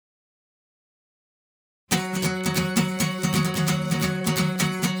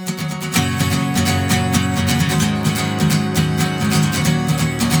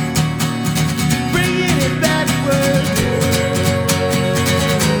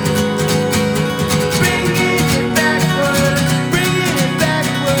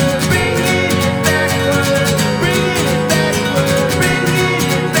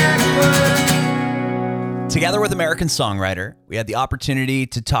American songwriter, we had the opportunity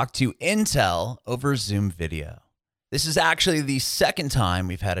to talk to iNTeLL over Zoom video. This is actually the second time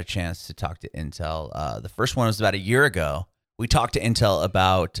we've had a chance to talk to iNTeLL. The first one was about a year ago. We talked to iNTeLL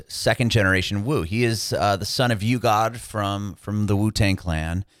about second generation Wu. He is the son of U-God from the Wu-Tang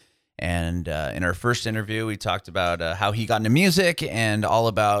Clan. And in our first interview, we talked about how he got into music and all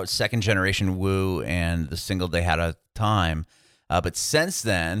about second generation Wu and the single they had at the time. But since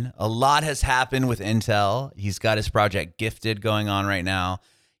then, a lot has happened with iNTeLL. He's got his project Gifted going on right now.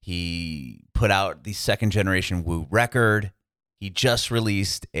 He put out the second generation Wu record. He just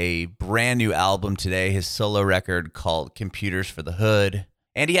released a brand new album today, his solo record called Computers for the Hood.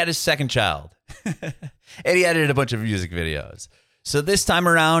 And he had his second child. And he edited a bunch of music videos. So this time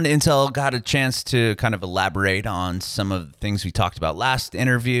around, iNTeLL got a chance to kind of elaborate on some of the things we talked about last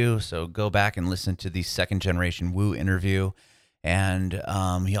interview. So go back and listen to the second generation Wu interview. And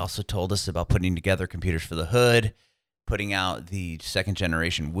he also told us about putting together Computers for the Hood, putting out the second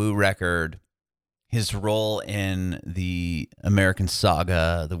generation Wu record, his role in the American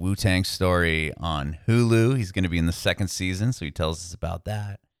saga, the Wu-Tang story on Hulu. He's going to be in the second season, so he tells us about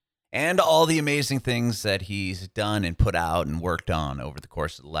that. And all the amazing things that he's done and put out and worked on over the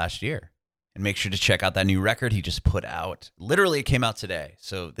course of the last year. And make sure to check out that new record he just put out. Literally, it came out today.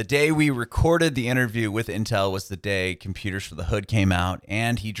 So the day we recorded the interview with iNTeLL was the day Computers for the Hood came out,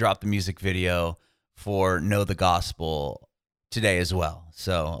 and he dropped the music video for Know the Gospel today as well.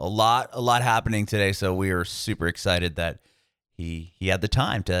 So a lot happening today. So we are super excited that he had the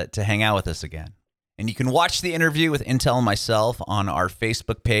time to hang out with us again. And you can watch the interview with iNTeLL and myself on our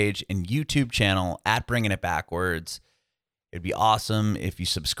Facebook page and YouTube channel at Bringing It Backwards. It'd be awesome if you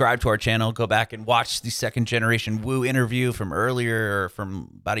subscribe to our channel, go back and watch the second generation Wu interview from earlier, or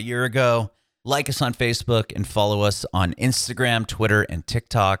from about a year ago. Like us on Facebook and follow us on Instagram, Twitter, and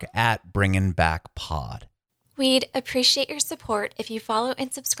TikTok at Bringing Back Pod. We'd appreciate your support if you follow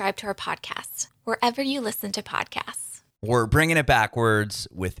and subscribe to our podcast, wherever you listen to podcasts. We're Bringing It Backwards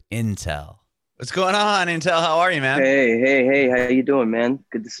with iNTeLL. What's going on, iNTeLL? How are you, man? Hey, how you doing, man?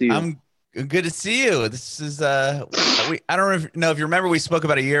 Good to see you. I'm good to see you. This is I don't know if you remember, we spoke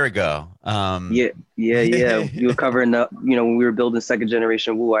about a year ago. Yeah. You were covering up, when we were building second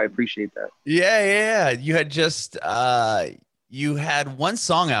generation Wu. I appreciate that. Yeah. You had just you had one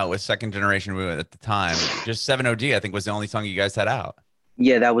song out with second generation Wu at the time. Just 7OD, I think, was the only song you guys had out.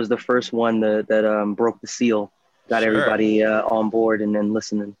 Yeah, that was the first one that broke the seal, got everybody on board and then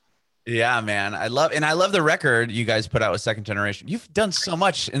listening. Yeah, man. I love the record you guys put out with second generation. You've done so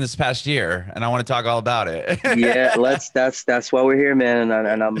much in this past year, and I want to talk all about it. Yeah, that's why we're here, man,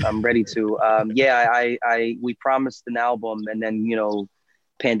 and I'm ready to. We promised an album, and then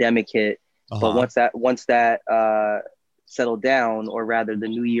pandemic hit. But once that settled down, or rather the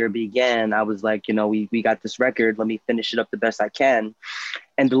new year began, I was like, we got this record. Let me finish it up the best I can,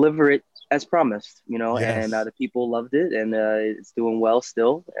 and deliver it as promised, Yes. And the people loved it, and it's doing well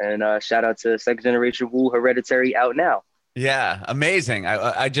still. And shout out to second generation Wu, Hereditary, out now. Yeah, amazing.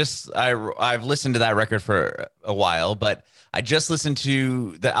 I've listened to that record for a while, but I just listened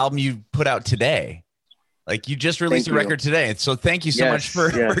to the album you put out today. Like, you just released a record today. So thank you so much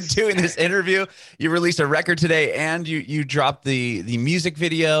for doing this interview. You released a record today, and you dropped the music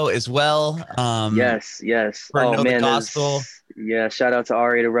video as well. Yes. For Know the Gospel. Yeah, shout out to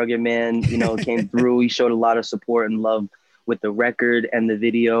Ari, the Rugged Man. Came through. He showed a lot of support and love with the record and the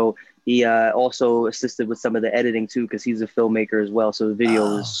video. He also assisted with some of the editing too, because he's a filmmaker as well. So the video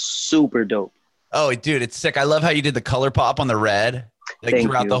was super dope. Oh, dude, it's sick. I love how you did the color pop on the red,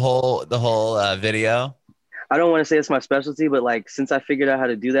 throughout the whole video. I don't want to say it's my specialty, but since I figured out how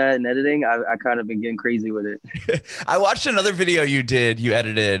to do that in editing, I kind of been getting crazy with it. I watched another video you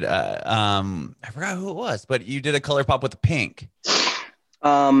edited. I forgot who it was, but you did a color pop with the pink.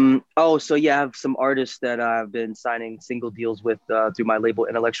 I have some artists that I've been signing single deals with through my label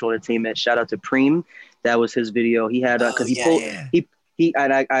Intellectual Entertainment. Shout out to Preem. That was his video. He had I'm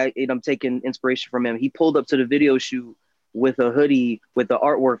taking inspiration from him. He pulled up to the video shoot with a hoodie with the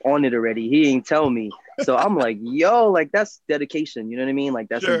artwork on it already. He ain't tell me. So I'm like, yo, that's dedication. You know what I mean?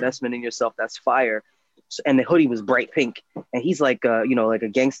 That's investment in yourself. That's fire. So, and the hoodie was bright pink. And he's like a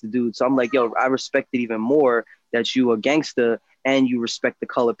gangster dude. So I'm like, yo, I respect it even more that you a gangster and you respect the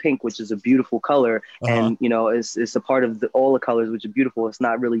color pink, which is a beautiful color. And, it's a part of all the colors, which are beautiful. It's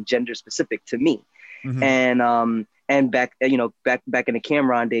not really gender specific to me. Mm-hmm. And back in the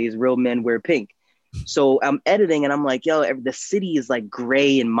Cameron days, real men wear pink. So I'm editing and I'm like, yo, the city is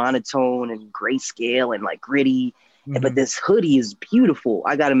gray and monotone and grayscale and gritty. Mm-hmm. But this hoodie is beautiful.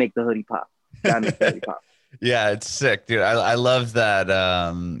 I got to make the hoodie pop. Yeah, it's sick, dude. I love that.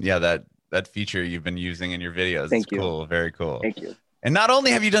 That that feature you've been using in your videos. Thank it's you. Cool. Very cool. Thank you. And not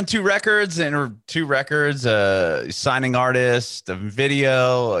only have you done two records, signing artist, a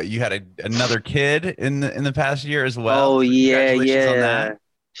video, you had another kid in the past year as well. Oh So yeah, congratulations on yeah. that.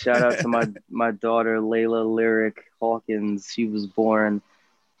 Shout out to my daughter Layla Lyric Hawkins. She was born.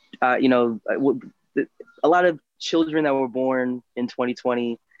 A lot of children that were born in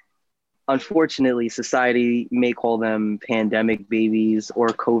 2020. Unfortunately, society may call them pandemic babies or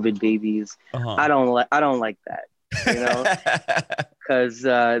COVID babies. Uh-huh. I don't like that, you know, because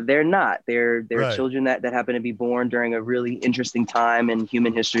they're not. They're Right. children that happen to be born during a really interesting time in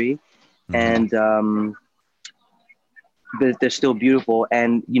human history, Mm-hmm. and they're still beautiful.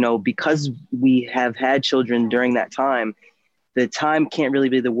 And because we have had children during that time, the time can't really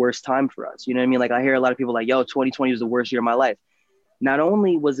be the worst time for us. You know what I mean? Like I hear a lot of people like, "Yo, 2020 was the worst year of my life." Not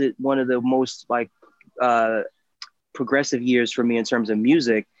only was it one of the most progressive years for me in terms of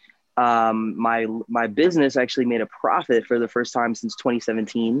music, my business actually made a profit for the first time since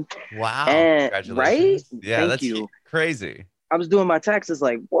 2017. Wow. And right? Congratulations. Yeah, Thank that's you. crazy. I was doing my taxes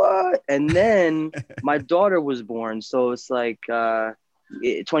like, what? And then my daughter was born. So it's like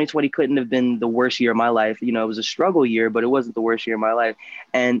 2020 couldn't have been the worst year of my life. It was a struggle year, but it wasn't the worst year of my life.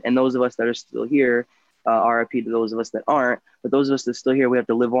 And those of us that are still here, RIP to those of us that aren't, but those of us that are still here, we have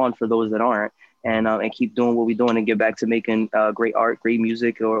to live on for those that aren't, and keep doing what we're doing and get back to making great art, great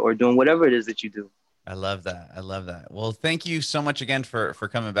music, or doing whatever it is that you do. I love that. I love that. Well, thank you so much again for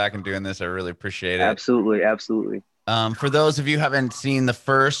coming back and doing this. I really appreciate it. Absolutely. Absolutely. For those of you who haven't seen the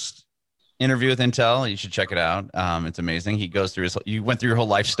first interview with iNTeLL, you should check it out. It's amazing. He goes through you went through your whole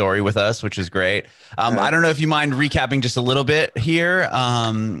life story with us, which is great. I don't know if you mind recapping just a little bit here.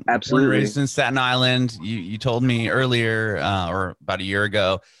 Absolutely. Born and raised in Staten Island. You told me earlier, or about a year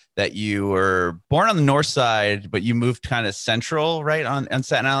ago, that you were born on the north side, but you moved kind of central, right? On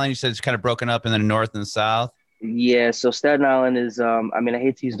Staten Island. You said it's kind of broken up in the north and south. Yeah. So Staten Island is, I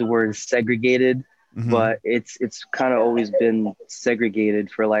hate to use the word segregated, but it's kind of always been segregated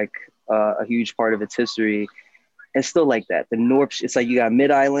for like a huge part of its history. And still like that. The North, it's like you got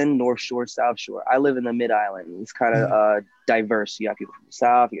Mid Island, North Shore, South Shore. I live in the Mid Island. It's kind of diverse. You got people from the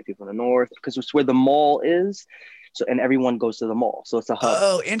South, you got people in the North, because it's where the mall is. So, and everyone goes to the mall. So it's a hub.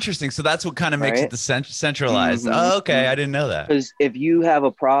 Oh, interesting. So that's what kind of makes it the centralized. Mm-hmm. Oh, okay. I didn't know that. Because if you have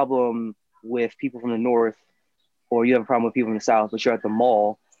a problem with people from the North, or you have a problem with people from the South, but you're at the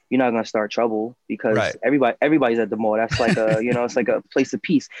mall, you're not going to start trouble, because everybody's at the mall. That's like it's like a place of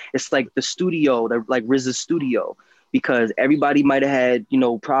peace. It's like the studio, like RZA's studio, because everybody might have had,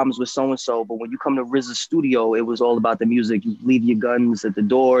 problems with so-and-so, but when you come to RZA's studio, it was all about the music. You leave your guns at the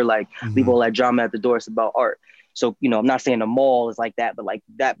door, like leave all that drama at the door. It's about art. So, I'm not saying the mall is like that, but like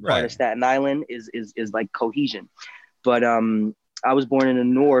that part of Staten Island is like cohesion. But I was born in the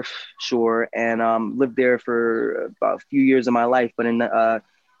North Shore and lived there for about a few years of my life. But in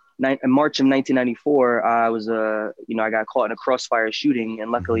March of 1994, I was I got caught in a crossfire shooting,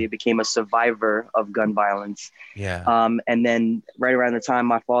 and luckily it became a survivor of gun violence. Yeah. And then right around the time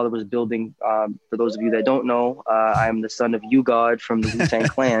my father was building, for those of you that don't know, I am the son of U-God from the Wu-Tang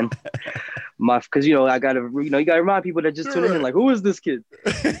Clan. Because I gotta remind people that just tuning in, like, who is this kid?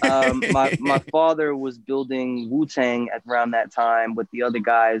 My father was building Wu-Tang at around that time with the other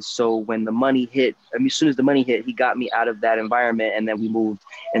guys. So when the money hit, as soon as the money hit, he got me out of that environment, and then we moved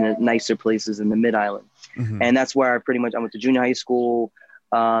in nicer places in the Mid Island. And that's where I went to junior high school,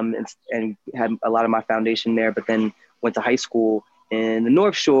 and had a lot of my foundation there. But then went to high school in the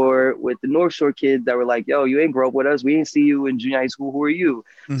North Shore with the North Shore kids that were like, "Yo, you ain't grow up with us. We didn't see you in junior high school. Who are you?"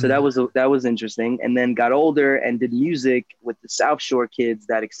 So that was interesting. And then got older and did music with the South Shore kids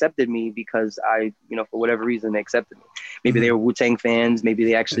that accepted me because I, for whatever reason, they accepted me. Maybe they were Wu-Tang fans. Maybe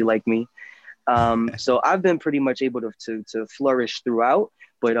they actually liked me. So I've been pretty much able to flourish throughout,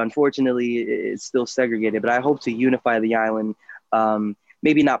 but unfortunately it's still segregated. But I hope to unify the island,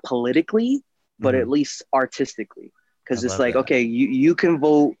 maybe not politically, but at least artistically. Because it's like, okay, you can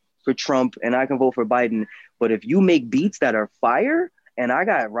vote for Trump and I can vote for Biden, but if you make beats that are fire and I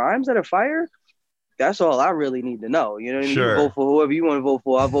got rhymes that are fire, that's all I really need to know. You know what I mean? You vote for whoever you want to vote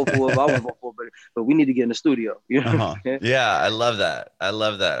for. I vote for whoever I want to vote for, but we need to get in the studio. You know? Yeah, I love that. I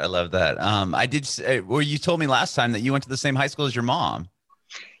love that. I did say, well, you told me last time that you went to the same high school as your mom.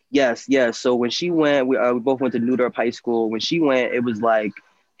 Yes. So when she went, we both went to Newdorp High School. When she went, it was like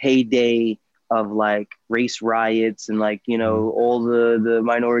heyday of like race riots and like, all the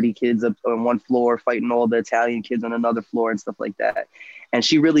minority kids up on one floor fighting all the Italian kids on another floor and stuff like that. And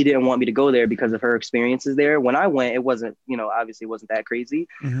she really didn't want me to go there because of her experiences there. When I went, it wasn't, obviously it wasn't that crazy.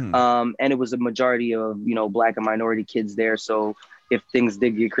 And it was a majority of, Black and minority kids there. So if things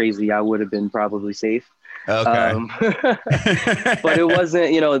did get crazy, I would have been probably safe. Okay. But it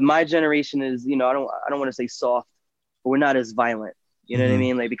wasn't, my generation is, I don't want to say soft, but we're not as violent. You know what I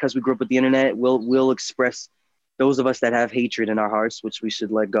mean? Like, because we grew up with the internet, we'll express, those of us that have hatred in our hearts, which we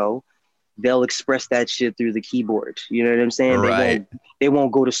should let go. They'll express that shit through the keyboard. You know what I'm saying? Right. They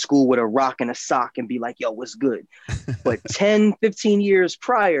won't go to school with a rock and a sock and be like, yo, what's good? But 10, 15 years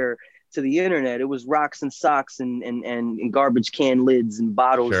prior to the internet, it was rocks and socks and garbage can lids and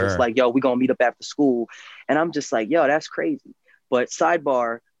bottles. Sure. Just like, yo, we gonna meet up after school. And I'm just like, yo, that's crazy. But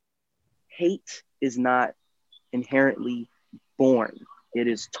sidebar, hate is not inherently born. It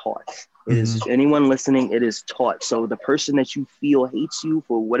is taught. It is, anyone listening, it is taught. So the person that you feel hates you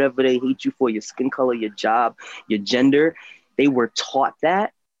for whatever they hate you for, your skin color, your job, your gender, they were taught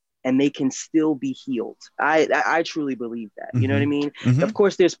that, and they can still be healed. I truly believe that. You know what I mean? Of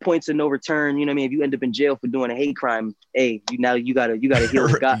course, there's points of no return. You know what I mean? If you end up in jail for doing a hate crime, hey, you gotta heal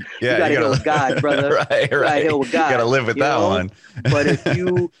with God. Yeah, you gotta heal with God, brother. Right. You gotta heal with God. You gotta live with that one. But if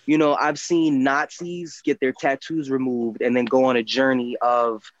I've seen Nazis get their tattoos removed and then go on a journey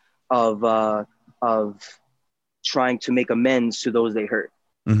of trying to make amends to those they hurt.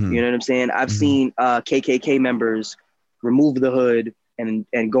 You know what I'm saying? I've seen KKK members remove the hood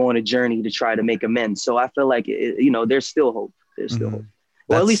and go on a journey to try to make amends. So I feel like there's still hope. There's still hope.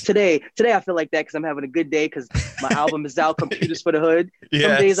 Well, at least today I feel like that because I'm having a good day because my album is out, Computers for the Hood. Yes.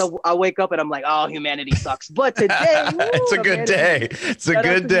 Some days I wake up and I'm like, oh, humanity sucks. But today, it's a good day. It's a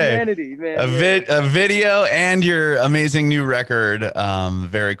good day. Man. A video and your amazing new record.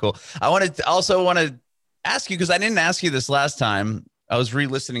 Very cool. I want to ask you, because I didn't ask you this last time. I was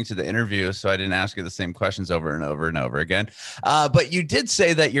re-listening to the interview, so I didn't ask you the same questions over and over and over again. But you did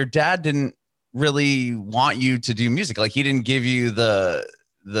say that your dad didn't really want you to do music. Like, he didn't give you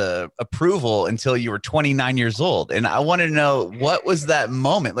the approval until you were 29 years old. And I want to know, what was that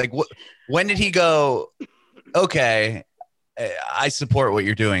moment? Like, when did he go, okay, I support what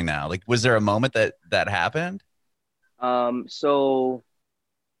you're doing now? Like, was there a moment that happened? So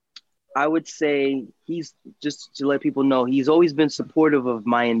I would say he's, just to let people know, he's always been supportive of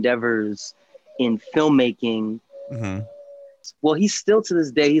my endeavors in filmmaking. Well, he's still, to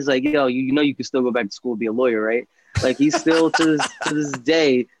this day, he's like, yo, you can still go back to school and be a lawyer, right? Like, he's still to this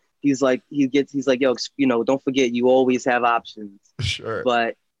day, he's like, yo, don't forget, you always have options. Sure.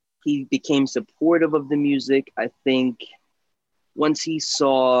 But he became supportive of the music, I think, once he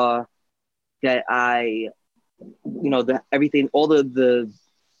saw that everything, all the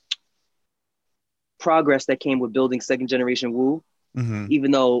progress that came with building Second Generation Wu,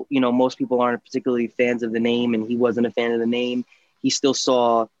 even though, most people aren't particularly fans of the name, and he wasn't a fan of the name, he still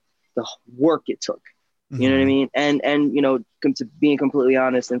saw the work it took. You know what I mean? And to being completely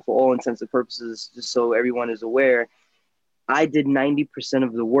honest, and for all intents and purposes, just so everyone is aware, I did 90%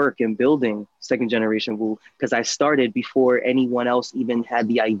 of the work in building Second Generation Wu because I started before anyone else even had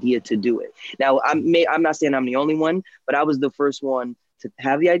the idea to do it. Now, I'm not saying I'm the only one, but I was the first one to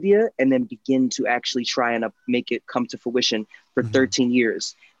have the idea and then begin to actually try and make it come to fruition for 13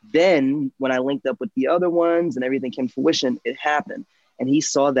 years. Then when I linked up with the other ones and everything came to fruition, it happened. And he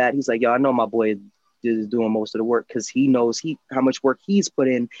saw that. He's like, yo, I know my boy is doing most of the work because he knows how much work he's put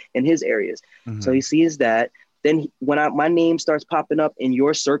in his areas. So he sees that. Then when my name starts popping up in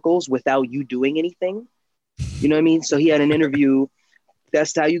your circles without you doing anything, you know what I mean? So he had an interview.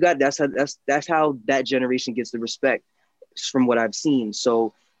 That's how that generation gets the respect, from what I've seen.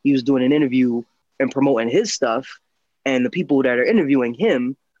 So he was doing an interview and promoting his stuff, and the people that are interviewing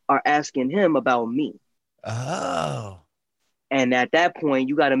him are asking him about me. Oh. And at that point,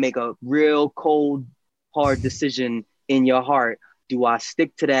 you got to make a real cold, hard decision in your heart. Do I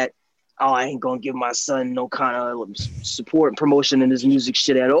stick to that? Oh, I ain't going to give my son no kind of support and promotion in his music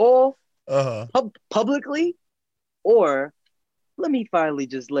shit at all, publicly? Or let me finally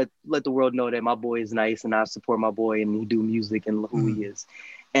just let the world know that my boy is nice and I support my boy and he do music and who he is.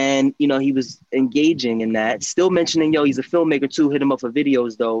 And, he was engaging in that, still mentioning, yo, he's a filmmaker too. Hit him up for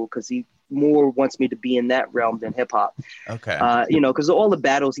videos though, because he more wants me to be in that realm than hip hop. Okay. Because of all the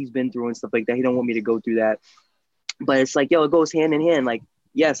battles he's been through and stuff like that, he don't want me to go through that. But it's like, yo, it goes hand in hand. Like,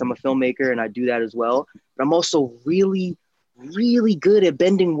 yes, I'm a filmmaker and I do that as well. But I'm also really, really good at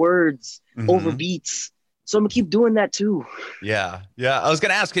bending words over beats. So I'm gonna keep doing that too. Yeah. I was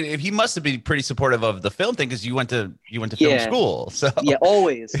gonna ask if he must have been pretty supportive of the film thing because you went to film school. So yeah,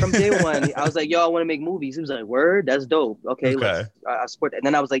 always from day one. I was like, yo, I want to make movies. He was like, word, that's dope. Okay. I support that. And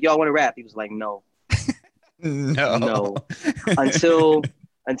then I was like, yo, I want to rap. He was like, no, no.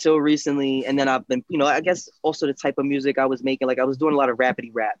 Until recently, and then I've been, I guess also the type of music I was making, like I was doing a lot of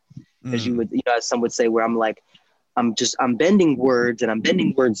rapidy rap, as you would, as some would say, where I'm like I'm bending words, and I'm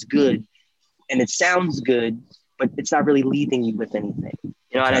bending words good, and it sounds good, but it's not really leaving you with anything.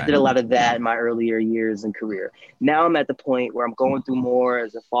 You know, and I did a lot of that in my earlier years and career. Now I'm at the point where I'm going through more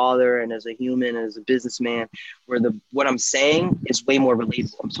as a father and as a human, and as a businessman, where what I'm saying is way more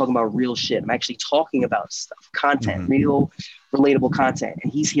relatable. I'm talking about real shit. I'm actually talking about stuff, content, real relatable content.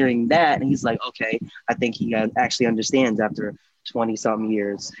 And he's hearing that and he's like, okay, I think he actually understands after 20 something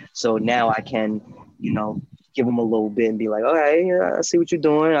years. So now I can, you know, give him a little bit and be like, okay, I see what you're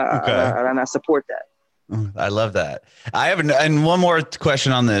doing. And I support that. I love that. I have and one more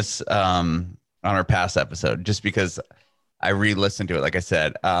question on this, on our past episode, just because I re-listened to it. Like I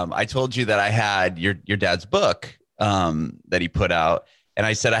said, I told you that I had your dad's book that he put out, and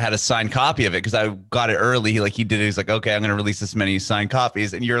I said I had a signed copy of it because I got it early. Like he did it. He's like, okay, I'm going to release this many signed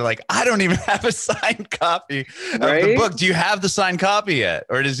copies. And you're like, I don't even have a signed copy of the book. Do you have the signed copy yet?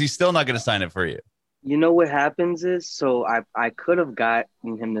 Or is he still not going to sign it for you? You know what happens is, so I could have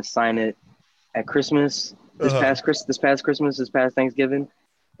gotten him to sign it at Christmas, this past Thanksgiving,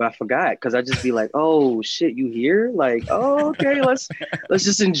 but I forgot because I just be like, oh shit, you here? Like, oh, okay, let's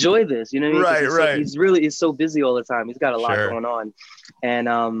just enjoy this. You know what I mean? Right. He's so busy all the time. He's got a lot going on. And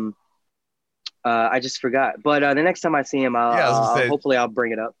I just forgot. But the next time I see him, hopefully I'll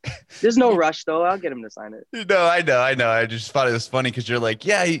bring it up. There's no rush though. I'll get him to sign it. No, I know. I just thought it was funny because you're like,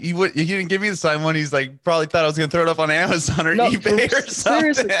 yeah, he didn't give me the signed one. He's like, probably thought I was gonna throw it up on Amazon or eBay or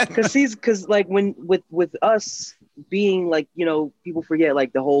something. Seriously, because like when with us being like, you know, people forget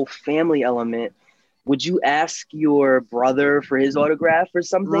like the whole family element. Would you ask your brother for his autograph or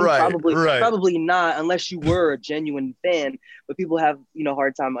something? Probably not, unless you were a genuine fan. But people have, you know,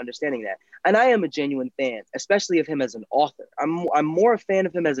 hard time understanding that. And I am a genuine fan, especially of him as an author. I'm more a fan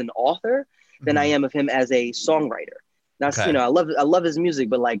of him as an author than I am of him as a songwriter. Now, you know, I love his music,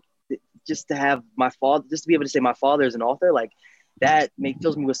 but like just to have my father, just to be able to say my father is an author, like that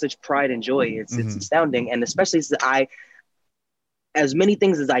fills me with such pride and joy. It's astounding, and especially since as many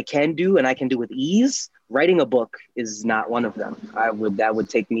things as I can do and I can do with ease, writing a book is not one of them. That would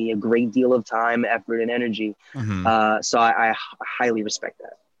take me a great deal of time, effort, and energy. So I highly respect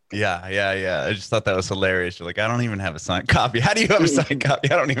that. Yeah. I just thought that was hilarious. You're like, I don't even have a signed copy. How do you have a signed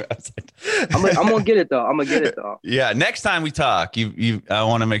copy? I don't even have a signed. I'm gonna get it though. Yeah. Next time we talk, I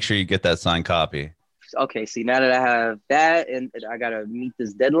want to make sure you get that signed copy. Okay, see, now that I have that and I gotta meet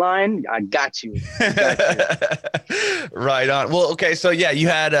this deadline, I got you. Right on. Well, okay, so yeah, you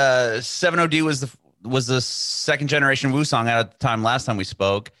had 7OD was the second generation Wu song out at the time last time we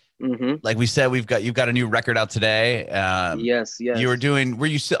spoke. Like we said, you've got a new record out today. Yes. You were doing.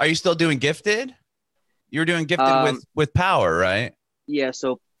 Are you still doing Gifted? You were doing Gifted with Power, right? Yeah.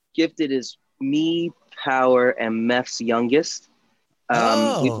 So Gifted is me, Power, and Meph's youngest.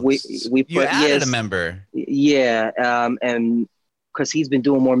 We you added a member. Yeah. And because he's been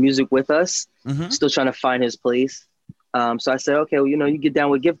doing more music with us, still trying to find his place. So I said, okay, well, you know, you get down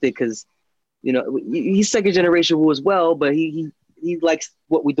with Gifted because, you know, he's second generation Wu as well, but he likes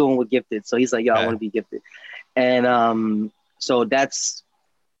what we're doing with Gifted. So he's like, yo, I want to be Gifted. And so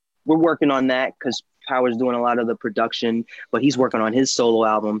we're working on that because Power's doing a lot of the production, but he's working on his solo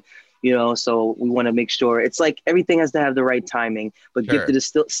album. You know, so we want to make sure it's like everything has to have the right timing, but Gifted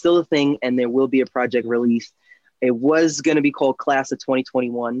is still a thing, and there will be a project released. It was going to be called Class of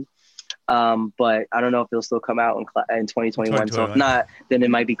 2021, but I don't know if it'll still come out in 2021. So if not, then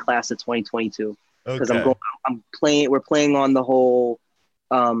it might be Class of 2022 because we're playing on the whole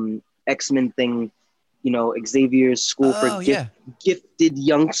X-Men thing, you know, Xavier's School for Gifted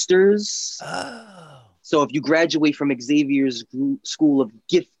Youngsters. So if you graduate from Xavier's School of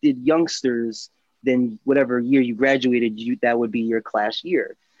Gifted Youngsters, then whatever year you graduated, that would be your class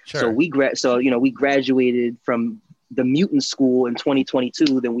year. Sure. So we graduated from the Mutant School in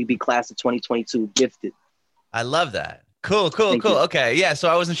 2022, then we'd be class of 2022 Gifted. I love that. Cool. Okay, yeah. So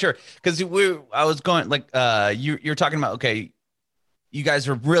I wasn't sure because I was going like you're talking about you guys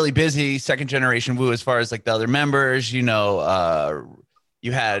were really busy, second generation Wu as far as like the other members. You know,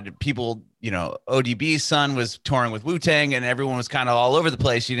 you had people. You know, ODB's son was touring with Wu-Tang and everyone was kind of all over the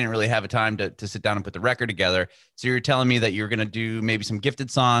place. You didn't really have a time to sit down and put the record together. So you're telling me that you're going to do maybe some Gifted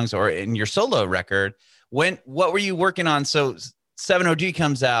songs or in your solo record. What were you working on? So 7OD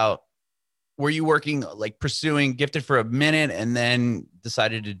comes out. Were you working like pursuing Gifted for a minute and then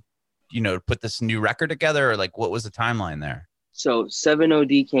decided to, you know, put this new record together, or like what was the timeline there? So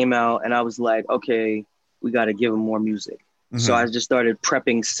 7OD came out and I was like, okay, we got to give him more music. So I just started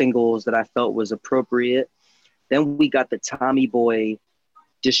prepping singles that I felt was appropriate. Then we got the Tommy Boy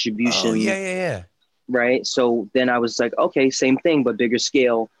distribution. Oh, yeah. Right. So then I was like, okay, same thing, but bigger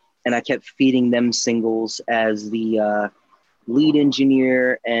scale. and I kept feeding them singles as the lead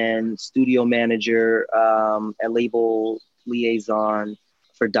engineer and studio manager at label liaison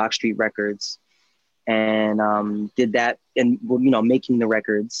for Dock Street Records, and did that, and making the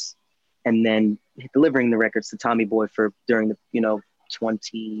records, and then delivering the records to Tommy Boy during the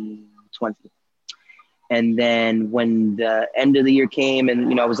 2020. And then when the end of the year came,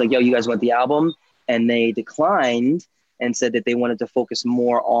 and I was like, yo, you guys want the album? And they declined and said that they wanted to focus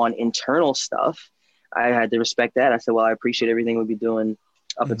more on internal stuff. I had to respect that. I said, well, I appreciate everything we'll be doing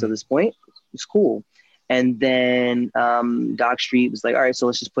up until this point. It's cool. And then Dock Street was like, all right, so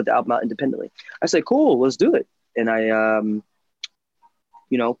let's just put the album out independently. I said, cool, let's do it. And I,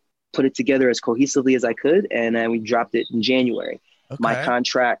 put it together as cohesively as I could. And then we dropped it in January. Okay. My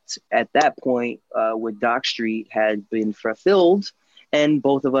contract at that point with Dock Street had been fulfilled, and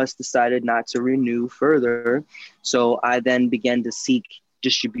both of us decided not to renew further. So I then began to seek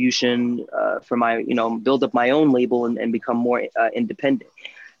distribution for my, build up my own label and become more independent.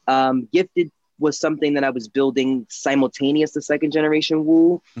 Gifted was something that I was building simultaneous to Second Generation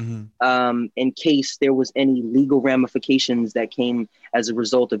Wu, in case there was any legal ramifications that came as a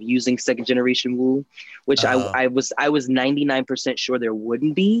result of using Second Generation Wu, which I was 99% sure there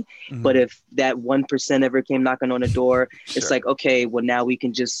wouldn't be. But if that 1% ever came knocking on the door, it's like, okay, well, now we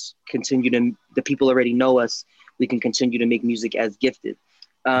can just continue the people already know us. We can continue to make music as Gifted.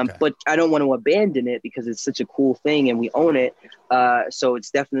 But I don't want to abandon it because it's such a cool thing and we own it. So it's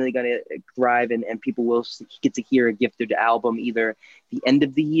definitely going to thrive, and people will get to hear a Gifted album either the end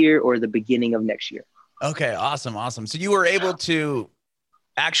of the year or the beginning of next year. Okay, awesome. So you were able to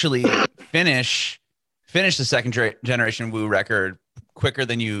actually finish the Second Generation Wu record quicker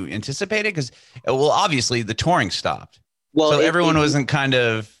than you anticipated? Because, well, obviously the touring stopped. Well, so everyone wasn't kind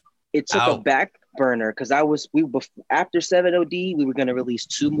of it took out. A back burner because after 7 OD we were going to release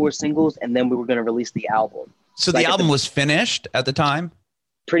 2 more singles, and then we were going to release the album. So the album was finished at the time?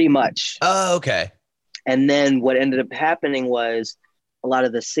 Pretty much. Oh, okay. And then what ended up happening was a lot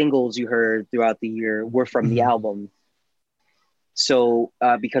of the singles you heard throughout the year were from the album. So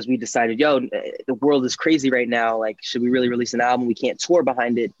because we decided, the world is crazy right now, like, should we really release an album? We can't tour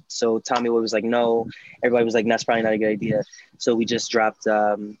behind it. So Tommy was like, no. Everybody was like, that's probably not a good idea. So we just dropped,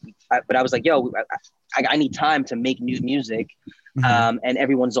 but I was like, I need time to make new music. And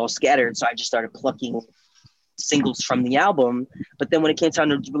everyone's all scattered. So I just started plucking singles from the album. But then when it came time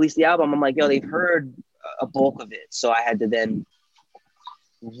to release the album, I'm like, they've heard a bulk of it. So I had to then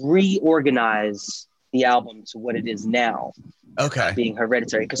reorganize the album to what it is now. Okay. Being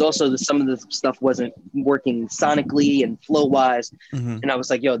Hereditary, because also some of the stuff wasn't working sonically and flow wise. And I was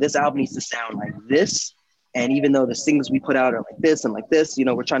like, this album needs to sound like this. And even though the singles we put out are like this and like this,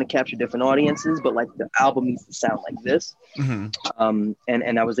 we're trying to capture different audiences, but like the album needs to sound like this.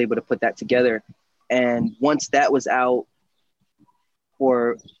 And I was able to put that together. And once that was out,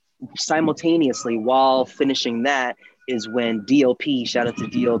 or simultaneously while finishing that, is when DLP, shout out to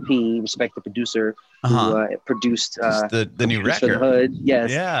DLP, respect the producer, who produced the new record. The Hood.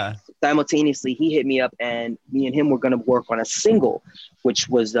 Yes. Yeah. Simultaneously, he hit me up, and me and him were going to work on a single, which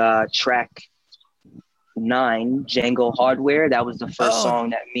was track 9, Django Hardware. That was the first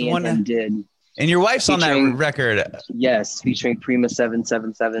song that me and him did. And your wife's on that record. Yes, featuring Prima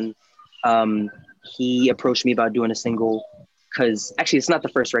 777. He approached me about doing a single. Because actually, it's not the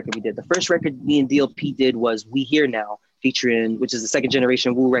first record we did. The first record me and DLP did was We Here Now, which is the Second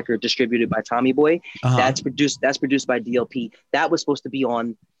Generation Wu record distributed by Tommy Boy. That's produced by DLP. That was supposed to be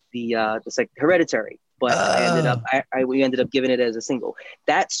on the Hereditary, but we ended up giving it as a single.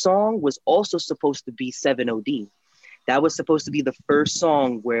 That song was also supposed to be 7 OD. That was supposed to be the first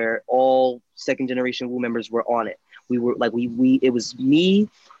song where all Second Generation Wu members were on it. We were like it was me,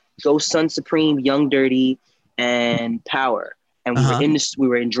 Ghost Sun Supreme, Young Dirty, and Power. And we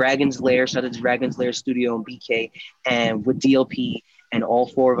were in Dragon's Lair, shout out to Dragon's Lair Studio in BK, and with DLP, and all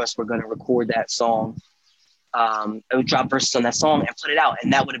 4 of us were going to record that song. And we dropped verses on that song and put it out,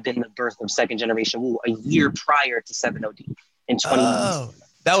 and that would have been the birth of Second Generation Wu, a year prior to 7 OD in 20.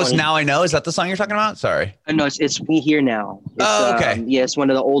 That was 20, Now I Know. Is that the song you're talking about? Sorry. No, it's We Here Now. It's, okay. Yeah, it's one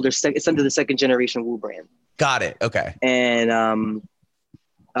of the older. It's under the Second Generation Wu brand. Got it. Okay. And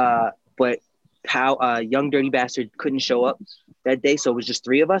but how Young Dirty Bastard couldn't show up that day, so it was just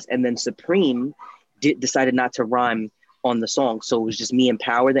 3 of us, and then Supreme decided not to rhyme on the song, so it was just me and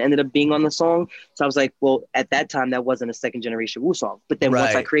Power that ended up being on the song. So I was like, well, at that time that wasn't a Second Generation Wu song, but then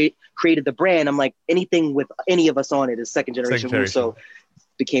once I created the brand, I'm like, anything with any of us on it is Second Generation Wu, so it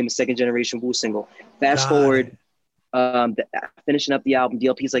became a Second Generation Wu single. Fast forward, finishing up the album,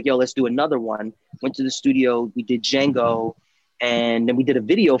 DLP's like, let's do another one. Went to the studio, we did Django, And then we did a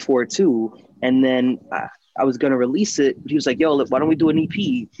video for it too. And then I was gonna release it. He was like, "Yo, look, why don't we do an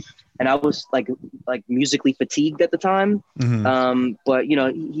EP?" And I was like musically fatigued at the time. But you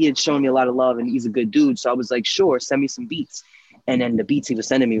know, he had shown me a lot of love, and he's a good dude. So I was like, "Sure, send me some beats." And then the beats he was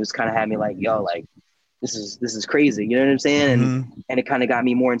sending me was kind of had me like, "Yo, like this is crazy." You know what I'm saying? And it kind of got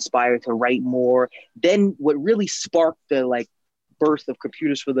me more inspired to write more. Then what really sparked the like birth of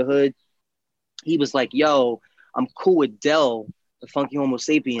Computers for the Hood, he was like, "Yo, I'm cool with Dell, the Funky Homo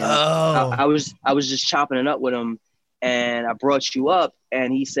Sapien." I was just chopping it up with him, and I brought you up,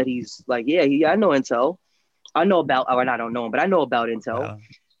 and he said he's like, "Yeah, I know iNTeLL. I know about, or I don't know him, but I know about iNTeLL." Wow.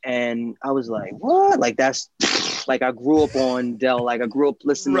 And I was like, "What?" Like that's like I grew up on Dell. Like I grew up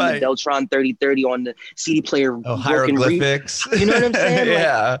listening to Deltron 3030 on the CD player. Oh, hieroglyphics. You know what I'm saying?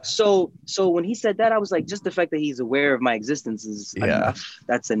 Yeah. Like, so when he said that, I was like, just the fact that he's aware of my existence is enough.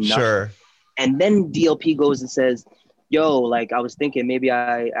 That's enough. Sure. And then DLP goes and says, "Yo, like I was thinking maybe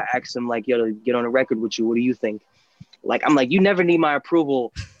I asked him like, yo, to get on a record with you. What do you think?" Like, I'm like, you never need my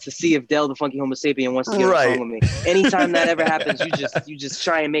approval to see if Dell the Funky Homo Sapien wants to get on a song with me. Anytime that ever happens, you just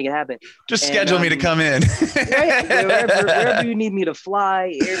try and make it happen. Just schedule me to come in. Right, wherever you need me to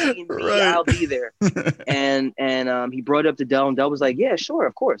fly, Airbnb, I'll be there. And he brought it up to Dell, and Dell was like, "Yeah, sure,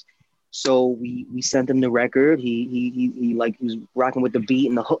 of course." So we sent him the record. He was rocking with the beat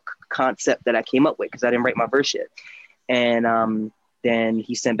and the hook concept that I came up with because I didn't write my verse yet. And then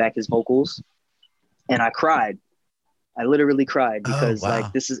he sent back his vocals, and I cried. I literally cried because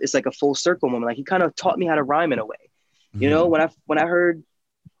like it's like a full circle moment. Like he kind of taught me how to rhyme in a way. You know, when I heard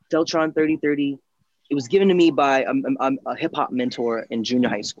Deltron 3030, it was given to me by a hip hop mentor in junior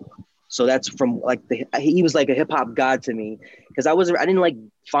high school. So that's from like he was like a hip hop god to me because I didn't like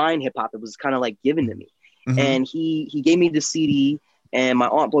find hip hop. It was kind of like given to me. And he gave me the CD, and my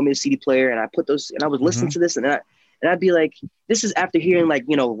aunt bought me a CD player, and I put those, and I would listen to this, and I'd be like, this is after hearing like,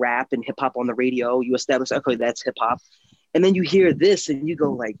 you know, rap and hip hop on the radio. You establish, okay, that's hip hop. And then you hear this and you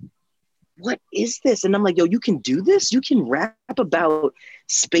go like, what is this? And I'm like, yo, you can do this? You can rap about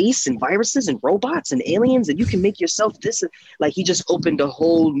space and viruses and robots and aliens, and you can make yourself this. Like he just opened a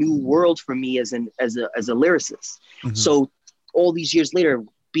whole new world for me as a lyricist. So all these years later,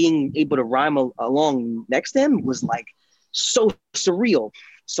 being able to rhyme along next to him was like so surreal.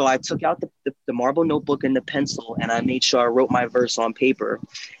 So I took out the marble notebook and the pencil, and I made sure I wrote my verse on paper.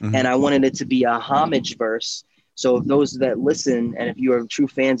 And I wanted it to be a homage verse. So if those that listen, and if you are true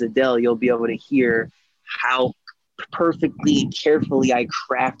fans of Dell, you'll be able to hear how perfectly and carefully I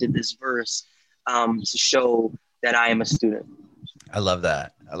crafted this verse to show that I am a student. I love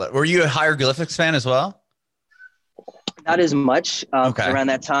that. Were you a hieroglyphics fan as well? Not as much. Around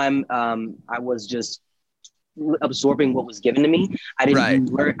that time, I was just absorbing what was given to me. I didn't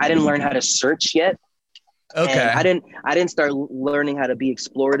learn how to search yet. Okay. And I didn't start learning how to be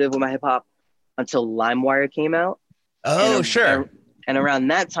explorative with my hip hop until LimeWire came out. Sure. And around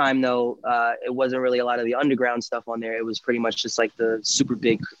that time, though, it wasn't really a lot of the underground stuff on there. It was pretty much just like the super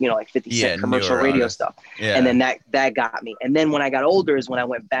big, you know, like 50 Cent commercial radio stuff. Yeah. And then that got me. And then when I got older is when I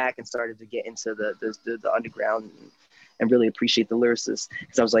went back and started to get into the underground and really appreciate the lyricists.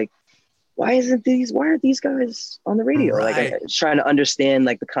 Because I was like, why aren't these guys on the radio? Like I was trying to understand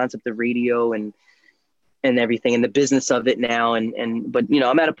like the concept of radio and everything and the business of it now. But you know,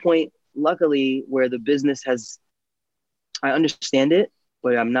 I'm at a point, luckily, where the business I understand it,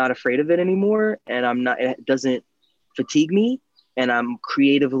 but I'm not afraid of it anymore. And it doesn't fatigue me, and I'm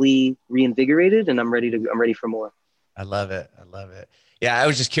creatively reinvigorated, and I'm ready for more. I love it. Yeah. I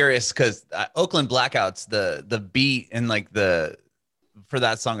was just curious because Oakland Blackouts, the beat and like for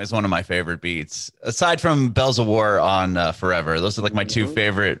that song is one of my favorite beats aside from Bells of War on Forever. Those are like my two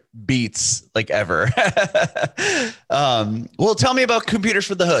favorite beats like ever. Well, tell me about Computers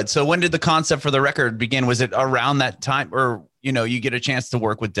for the Hood. So when did the concept for the record begin? Was it around that time, or, you know, you get a chance to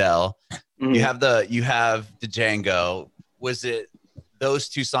work with Dell, you have the Django. Was it those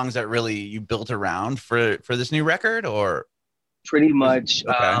two songs that really you built around for this new record, or? Pretty much.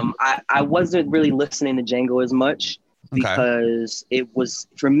 Okay. I wasn't really listening to Django as much. Because it was,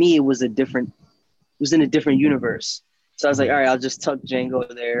 for me, it was in a different universe. So I was like, all right, I'll just tuck Django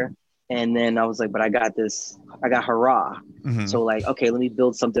there. And then I was like, but I got Hurrah. So like, okay, let me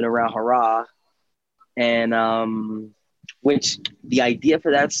build something around Hurrah. And which the idea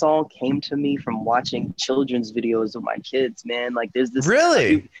for that song came to me from watching children's videos of my kids, man. Like there's this,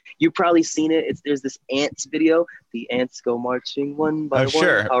 really, you've probably seen it. There's this ants video. The ants go marching one by one.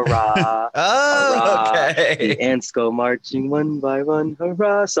 Sure. Hurrah. Hurrah. Okay. The ants go marching one by one.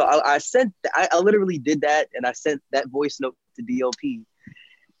 Hurrah. So I literally did that, and I sent that voice note to DLP.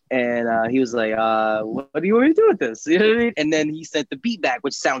 And he was like, what do you want me to do with this? You know what I mean? And then he sent the beat back,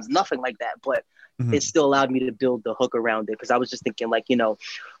 which sounds nothing like that, but it still allowed me to build the hook around it. Cause I was just thinking like, you know,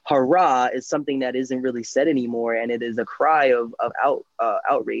 hurrah is something that isn't really said anymore. And it is a cry of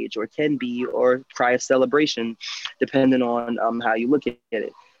outrage, or can be, or cry of celebration, depending on how you look at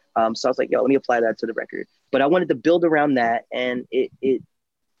it. So I was like, yo, let me apply that to the record. But I wanted to build around that. And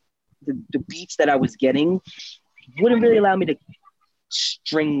the beats that I was getting wouldn't really allow me to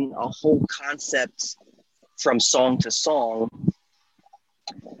string a whole concept from song to song.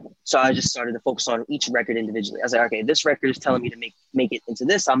 So I just started to focus on each record individually. I was like, okay, this record is telling me to make it into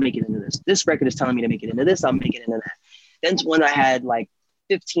this, I'll make it into this. This record is telling me to make it into this, I'll make it into that. Then when I had like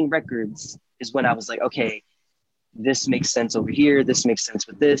 15 records is when I was like, okay, this makes sense over here. This makes sense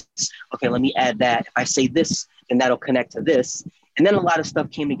with this. Okay, let me add that. If I say this, then that'll connect to this. And then a lot of stuff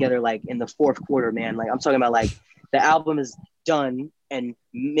came together like in the fourth quarter, man. Like I'm talking about like the album is done and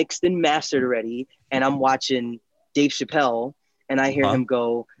mixed and mastered already. And I'm watching Dave Chappelle and I hear him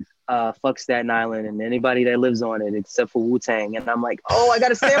go, fuck Staten Island and anybody that lives on it except for Wu-Tang. And I'm like, oh, I got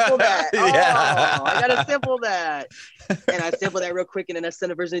to sample that. Oh, I got to sample that. And I sampled that real quick. And then I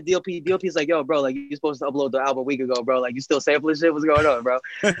sent a version of DLP. DLP's like, yo, bro, like you're supposed to upload the album a week ago, bro. Like you still sampling shit? What's going on, bro?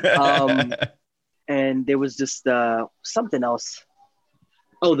 And there was just something else.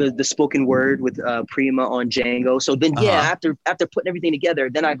 Oh, the spoken word with Prima on Django. So then, after putting everything together,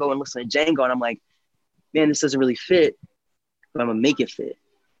 then I go and listen to Django and I'm like, man, this doesn't really fit, but I'm gonna make it fit.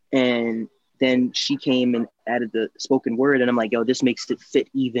 And then she came and added the spoken word and I'm like, yo, this makes it fit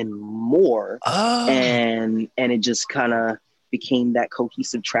even more. And it just kind of became that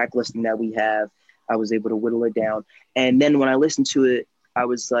cohesive track listing that we have. I was able to whittle it down. And then when I listened to it, I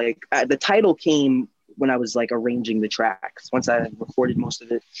was like, the title came when I was like arranging the tracks, once I recorded most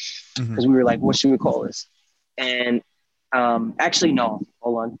of it, because we were like, what should we call this? And actually, no,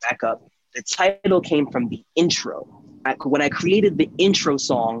 hold on, back up. The title came from the intro. When I created the intro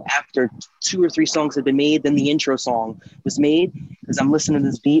song after 2 or 3 songs had been made, then the intro song was made because I'm listening to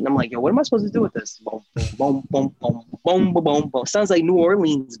this beat and I'm like, yo, what am I supposed to do with this? Boom, boom, boom, boom, boom, boom, boom, boom. Sounds like New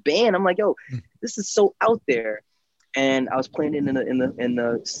Orleans band. I'm like, yo, this is so out there. And I was playing it in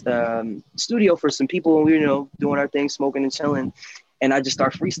the studio for some people, and we were, you know, doing our thing, smoking and chilling. And I just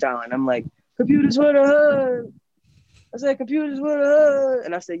start freestyling. I'm like, computers for the hood. I said, computers for the hood.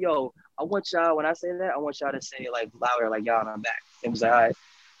 And I said, yo, I want y'all, when I say that, I want y'all to say it like louder, like y'all, and I'm back. It was like, all right.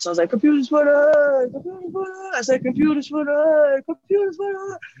 So I was like, computers for the hood, computers for the hood. I said, computers for the hood, computers for the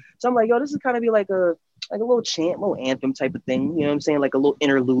hood. So I'm like, yo, this is kind of be like a little chant, little anthem type of thing. You know what I'm saying? Like a little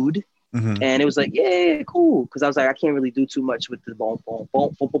interlude. And it was like, yeah, cool. Because I was like, I can't really do too much with the boom, boom,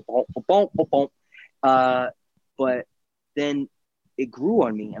 boom, boom, boom, boom, boom, boom, boom. But then it grew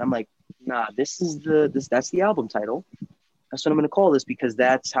on me, and I'm like, nah, that's the album title. That's what I'm gonna call this because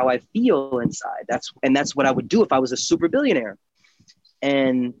that's how I feel inside. That's what I would do if I was a super billionaire.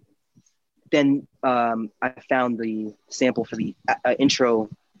 And then I found the sample for the intro,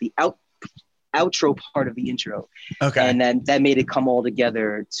 the outro part of the intro. Okay. And then that made it come all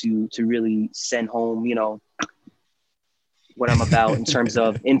together to really send home, you know, what I'm about in terms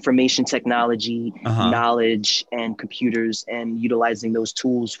of information technology, knowledge, and computers, and utilizing those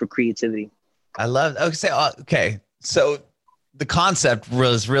tools for creativity. I love, okay. So the concept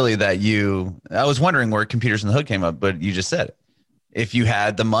was really that I was wondering where computers in the hood came up, but you just said it. If you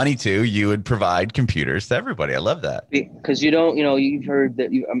had the money to, you would provide computers to everybody. I love that. Because you've heard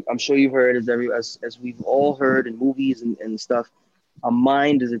that, I'm sure you've heard as we've all heard in movies and stuff, a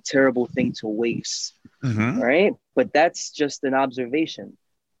mind is a terrible thing to waste, right? But that's just an observation.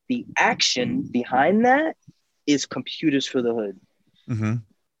 The action behind that is computers for the hood.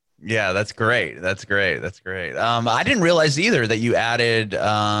 Yeah, that's great. That's great. I didn't realize either that you added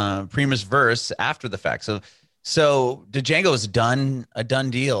Prima's verse after the fact. So the Django was a done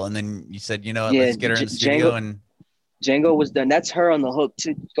deal, and then you said, you know what, let's get her in the studio. And Django was done. That's her on the hook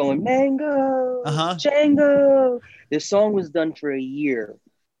too, going Mango, Django. This song was done for a year,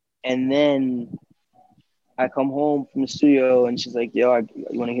 and then I come home from the studio, and she's like, "Yo,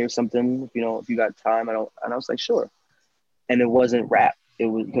 you want to hear something? If you got time." And I was like, "Sure." And it wasn't rap. It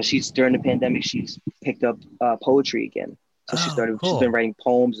was because during the pandemic, she's picked up poetry again. So she started. Cool. She's been writing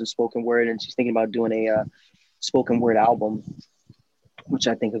poems and spoken word, and she's thinking about doing a spoken word album, which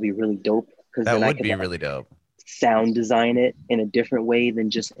I think would be really dope. Because that would be really dope. Sound design it in a different way than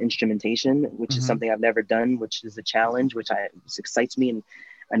just instrumentation, which is something I've never done, which is a challenge, which excites me, and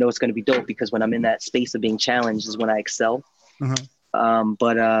I know it's going to be dope because when I'm in that space of being challenged is when I excel.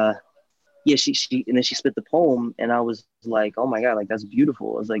 Yeah, she and then she spit the poem, and I was like, oh my god, like that's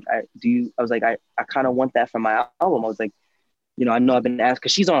beautiful. I was like, I kind of want that for my album. I was like, I know I've been asked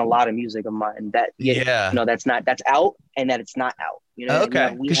because she's on a lot of music of mine that that's out and that it's not out.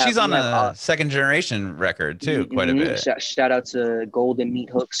 Okay, because she's on a second generation record too, quite a bit. Shout out to Golden Meat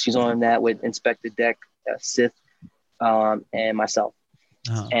Hooks. She's on that with Inspector Deck, Sith, and myself.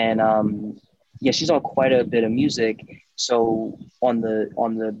 And she's on quite a bit of music. So on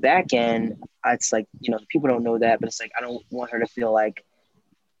the back end, it's like, people don't know that, but it's like I don't want her to feel like,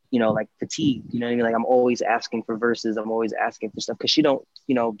 like fatigued. You know what I mean? Like I'm always asking for verses. I'm always asking for stuff because she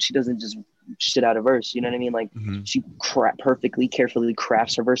doesn't just shit out a verse. You know what I mean? Like she perfectly, carefully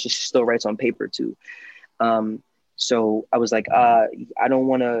crafts her verses. She still writes on paper too. So I was like, I don't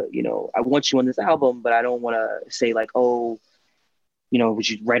want to, I want you on this album, but I don't want to say like, oh, would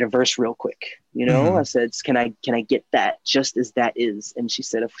you write a verse real quick? I said, can I get that just as that is? And she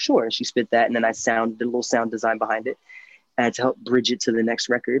said, sure. And she spit that. And then I did a little sound design behind it and to help bridge it to the next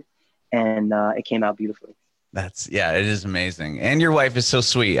record. And it came out beautifully. It is amazing. And your wife is so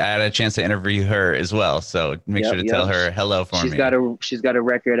sweet. I had a chance to interview her as well. So make sure to tell her hello for me. She's got a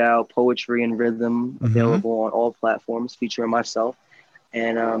record out, Poetry and Rhythm, available on all platforms, featuring myself.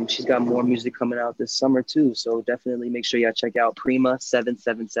 And she's got more music coming out this summer too. So definitely make sure y'all check out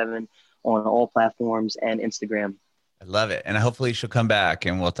Prima777 on all platforms and Instagram. I love it. And hopefully she'll come back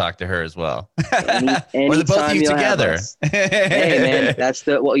and we'll talk to her as well. Or the both of you together. Hey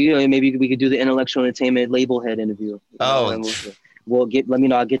man, maybe we could do the Intellectual Entertainment label head interview. We'll let me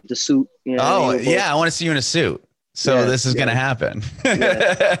know. I'll get the suit. I want to see you in a suit. So this is going to happen.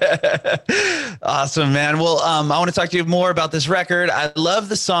 Awesome, man. Well, I want to talk to you more about this record. I love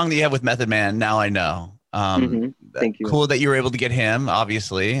the song that you have with Method Man, Now I Know. Thank you. Cool that you were able to get him,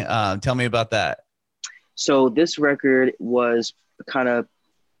 obviously. Tell me about that. So this record was kind of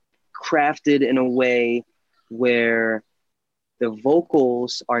crafted in a way where the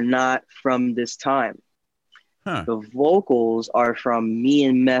vocals are not from this time. The vocals are from me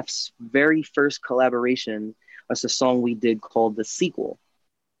and Meph's very first collaboration. It's a song we did called The Sequel.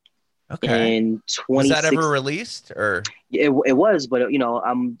 Okay. In 2016. Was that ever released, or? It was, but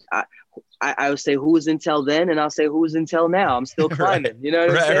I would say who was iNTeLL then, and I'll say who was iNTeLL now. I'm still climbing. You know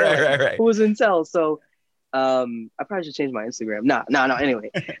what I'm saying? Right. Who was iNTeLL? So I probably should change my Instagram. No.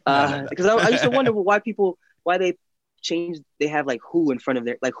 Anyway, because I used to wonder why they changed. They have like who in front of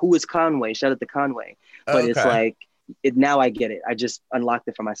their, like, who is Conway? Shout out to Conway. But it's like now I get it. I just unlocked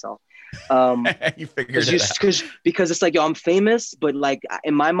it for myself. You figured it out. Because it's like, yo, I'm famous, but like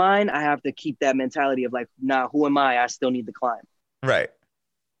in my mind, I have to keep that mentality of like, nah, who am I? I still need to climb. Right.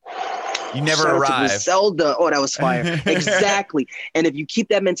 You never arrive. Zelda. Oh, that was fire. Exactly. And if you keep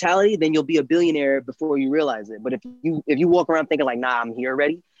that mentality, then you'll be a billionaire before you realize it. But if you walk around thinking like, nah, I'm here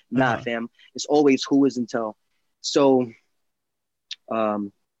already. Nah, fam. It's always who is iNTeLL. So,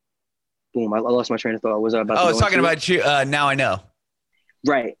 boom, I lost my train of thought. What was I about? I was talking about you. Now I Know.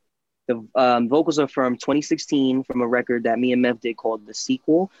 Right. The vocals are from 2016 from a record that me and Meph did called The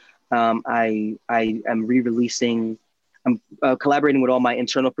Sequel. I am re-releasing. I'm collaborating with all my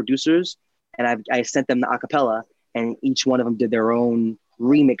internal producers, and I sent them the acapella, and each one of them did their own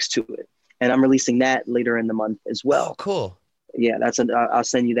remix to it. And I'm releasing that later in the month as well. Oh, cool. Yeah, I'll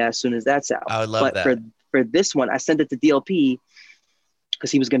send you that as soon as that's out. I would love that. But for this one, I sent it to DLP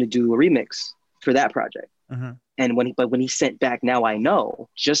because he was going to do a remix for that project. And when he sent back Now I Know,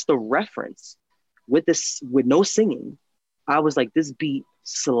 just the reference with no singing, I was like, this beat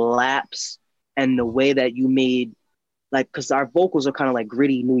slaps. And the way that you made, like, because our vocals are kind of like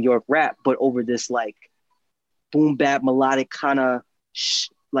gritty New York rap, but over this like boom bap melodic kind of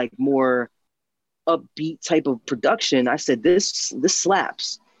like more upbeat type of production, I said this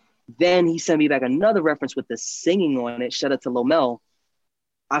slaps. Then he sent me back another reference with the singing on it. Shout out to Lomel.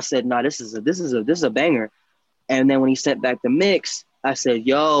 I said, nah, this is a banger. And then when he sent back the mix, I said,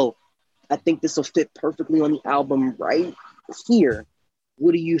 yo, I think this will fit perfectly on the album right here.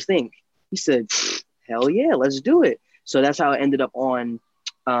 What do you think? He said, hell yeah, let's do it. So that's how it ended up on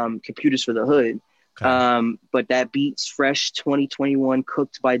Computers for the Hood. Okay. But that beat's fresh, 2021,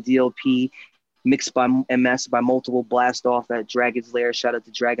 cooked by DLP, mixed by and mastered by Multiple, blast off at Dragon's Lair. Shout out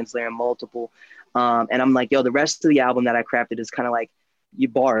to Dragon's Lair and Multiple. And I'm like, yo, the rest of the album that I crafted is kind of like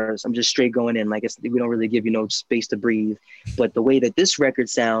your bars. I'm just straight going in. Like, we don't really give you no space to breathe. But the way that this record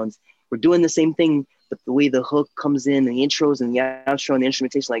sounds, we're doing the same thing, but the way the hook comes in and the intros and the outro and the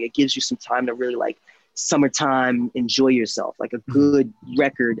instrumentation, like, it gives you some time to really like summertime, enjoy yourself, like a good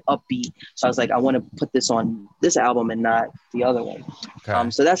record, upbeat. So I was like, I want to put this on this album and not the other one. Okay.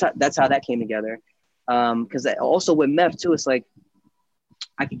 So that's how that came together. Because also with Meph too, it's like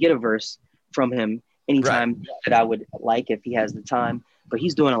I could get a verse from him anytime that I would like if he has the time. but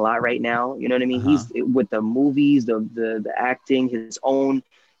he's doing a lot right now. You know what I mean? Uh-huh. He's with the movies, the acting, his own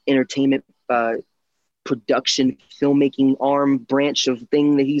entertainment production, filmmaking arm branch of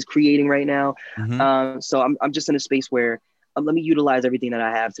thing that he's creating right now. So I'm just in a space where let me utilize everything that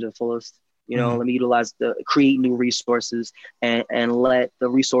I have to the fullest. You know, let me utilize create new resources and let the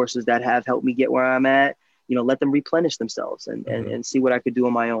resources that have helped me get where I'm at, you know, let them replenish themselves and see what I could do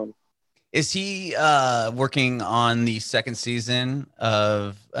on my own. Is he working on the second season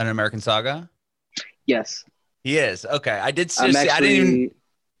of An American Saga? Yes. He is. Okay. I did see, I'm I didn't even.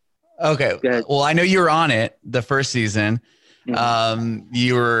 Okay. Go ahead. Well, I know you were on it the first season. Mhm.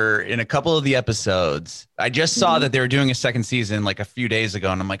 You were in a couple of the episodes. I just saw that they were doing a second season like a few days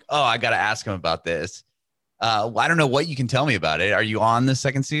ago, and I'm like, oh, I got to ask him about this. I don't know what you can tell me about it. Are you on the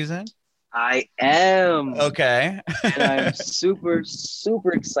second season? I am. Okay. And I'm super,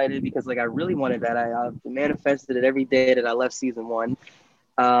 super excited because like I really wanted that. I manifested it every day that I left season one.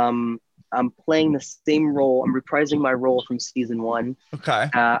 I'm playing the same role. I'm reprising my role from season one. Okay.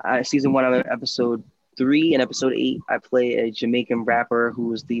 Season one, I'm in episode 3 and episode 8. I play a Jamaican rapper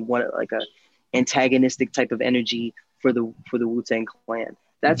who is the one like a antagonistic type of energy for the Wu-Tang Clan.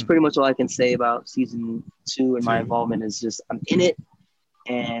 That's pretty much all I can say about season 2 and my involvement is just I'm in it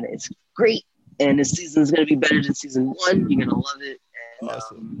and it's great. And this season is gonna be better than season 1. You're gonna love it. And,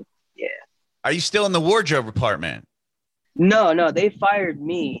 awesome. Yeah. Are you still in the wardrobe department? No, they fired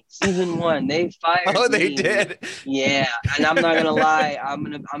me. Season 1, they fired me. Oh, they did? Yeah, and I'm not gonna lie. I'm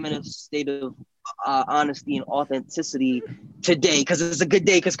in a state of honesty and authenticity today because it's a good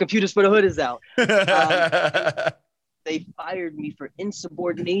day because Computers for the Hood is out. They fired me for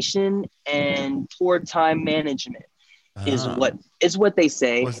insubordination and poor time management. Is what they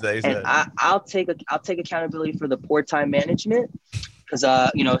say. And I'll take accountability for the poor time management because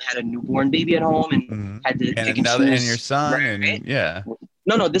had a newborn baby at home and had to pick and choose. And your son, right? And yeah.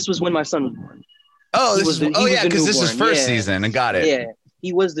 No, this was when my son was born. Oh, because this is first season, and got it. Yeah,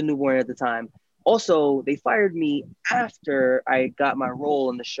 he was the newborn at the time. Also, they fired me after I got my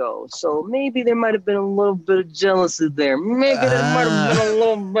role in the show, so maybe there might have been a little bit of jealousy there. Maybe there might have been a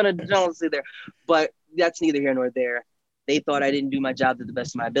little bit of jealousy there, but that's neither here nor there. They thought I didn't do my job to the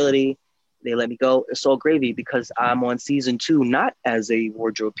best of my ability. They let me go. It's all gravy because I'm on season 2, not as a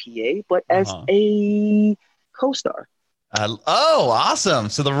wardrobe PA, but as a co-star. Oh, awesome.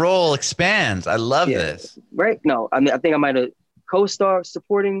 So the role expands. I love this. Right? No, I mean, I think I might have co-star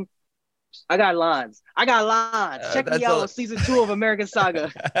supporting. I got lines. Check me out on season 2 of American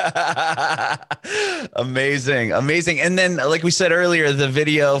Saga. Amazing. And then, like we said earlier, the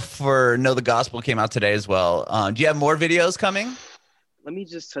video for Know the Gospel came out today as well. Do you have more videos coming? Let me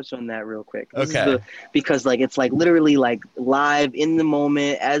just touch on that real quick. Because like it's like literally like live in the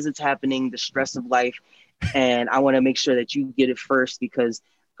moment as it's happening, the stress of life. And I want to make sure that you get it first because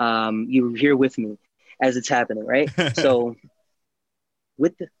you're here with me as it's happening, right? So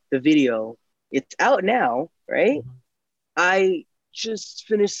with the video, it's out now, right? I just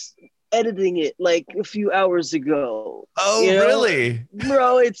finished editing it like a few hours ago. Oh, really?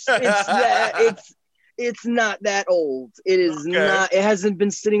 Bro, it's not that old. It is not. It hasn't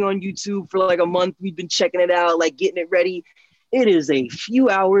been sitting on YouTube for like a month. We've been checking it out, like getting it ready. It is a few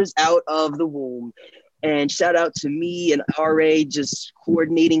hours out of the womb. And shout out to me and RA just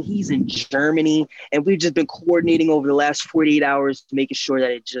coordinating. He's in Germany, and we've just been coordinating over the last 48 hours, making sure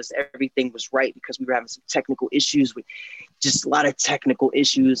that everything was right because we were having some technical issues with just a lot of technical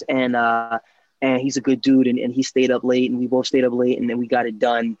issues. And he's a good dude, and he stayed up late, and we both stayed up late, and then we got it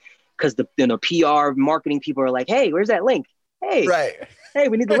done because the PR marketing people are like, hey, where's that link? Hey, hey,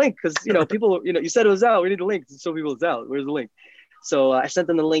 we need the link because people, you said it was out. We need the link to show people it's out. Where's the link? So I sent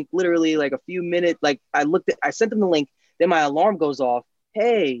them the link literally like a few minutes. Like I sent them the link. Then my alarm goes off.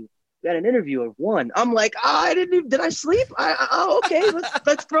 Hey, we got an interview at 1. I'm like, did I sleep? Okay.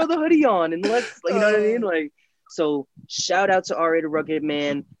 Let's throw the hoodie on and let's, you know what I mean? Like, so shout out to RA the Rugged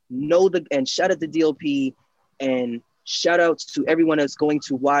Man, and shout out to DLP and shout out to everyone that's going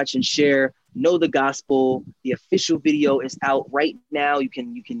to watch and share Know the Gospel. The official video is out right now. You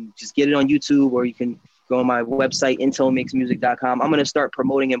can just get it on YouTube or you can go on my website, intellmixmusic.com. I'm going to start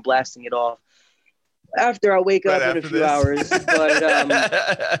promoting and blasting it off after I wake up in a few hours.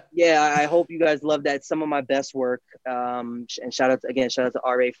 But yeah, I hope you guys love that. Some of my best work. And shout out to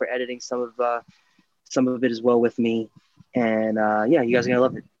RA for editing some of it as well with me. And yeah, you guys are going to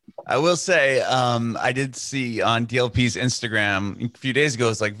love it. I will say, I did see on DLP's Instagram a few days ago,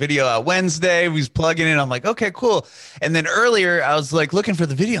 it's like video out Wednesday. We was plugging in. I'm like, okay, cool. And then earlier I was like looking for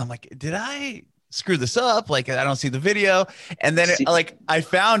the video. I'm like, did I screw this up. Like, I don't see the video. And then I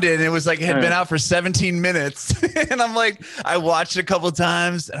found it and it was like, it had been out for 17 minutes. And I'm like, I watched it a couple of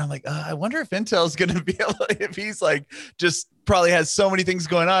times and I'm like, I wonder if iNTeLL's going to be able, if he's like, just probably has so many things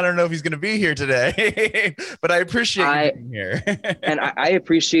going on. I don't know if he's going to be here today, but I appreciate you being here. And I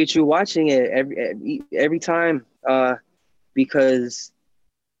appreciate you watching it every time, because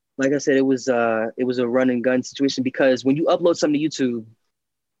like I said, it was a run and gun situation, because when you upload something to YouTube,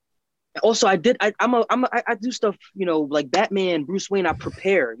 also I do stuff, you know, like Batman, Bruce Wayne, I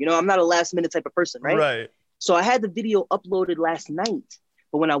prepare, you know, I'm not a last minute type of person. Right. So I had the video uploaded last night,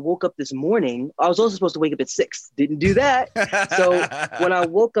 but when I woke up this morning, I was also supposed to wake up at 6. Didn't do that. So when I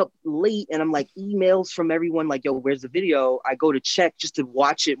woke up late and I'm like, emails from everyone like, yo, where's the video? I go to check just to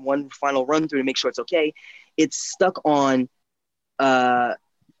watch it one final run through to make sure it's okay. It's stuck on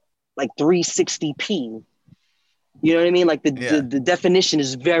like 360p. You know what I mean? Like the definition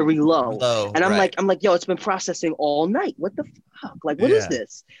is very low. And I'm like, yo, it's been processing all night. What the fuck? Like, what is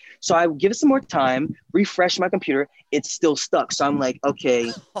this? So I give it some more time, refresh my computer. It's still stuck. So I'm like,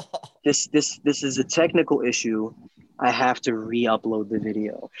 okay, this is a technical issue. I have to re-upload the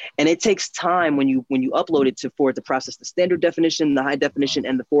video. And it takes time when you upload it for it to process the standard definition, the high definition,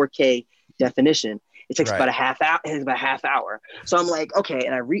 and the 4K definition. It takes about a half hour. So I'm like, okay.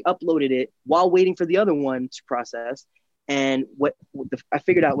 And I re-uploaded it while waiting for the other one to process. And I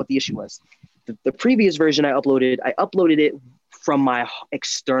figured out what the issue was. The previous version I uploaded it from my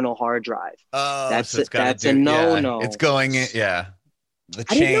external hard drive. Oh, that's a no. It's going in. Yeah. I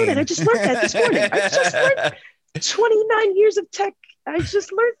didn't know that. I just learned that this morning. I just learned 29 years of tech. I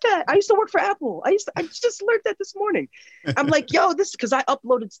just learned that. I used to work for Apple. I just learned that this morning. I'm like, yo, this, because I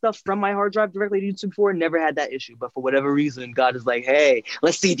uploaded stuff from my hard drive directly to YouTube before and never had that issue. But for whatever reason, God is like, hey,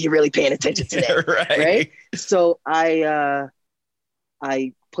 let's see if you're really paying attention today. Right? So I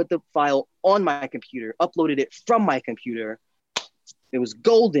put the file on my computer, uploaded it from my computer. It was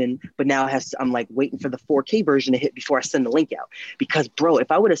golden, but now I'm like waiting for the 4K version to hit before I send the link out. Because bro, if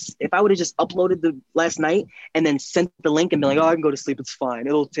I would have just uploaded the last night and then sent the link and be like, oh, I can go to sleep, it's fine,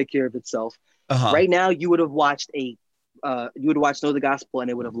 it'll take care of itself. Right now, you would have watched Know the Gospel and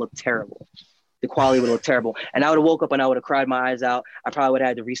it would have looked terrible. The quality would look terrible. And I would have woke up and I would have cried my eyes out. I probably would have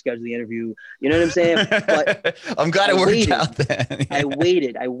had to reschedule the interview. You know what I'm saying? But I'm glad it worked out then. I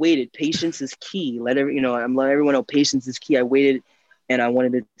waited. Patience is key. I'm letting everyone know patience is key. I waited. And I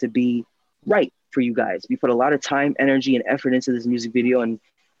wanted it to be right for you guys. We put a lot of time, energy, and effort into this music video, and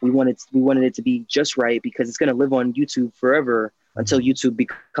we wanted it to be just right because it's going to live on YouTube forever until YouTube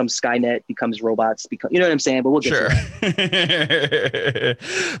becomes Skynet, becomes robots, you know what I'm saying? But we'll get to that.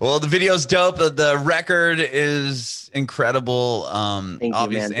 Well, the video's dope. The record is incredible.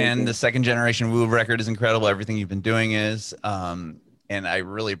 Obviously, and the second generation Woo record is incredible. Everything you've been doing is, and I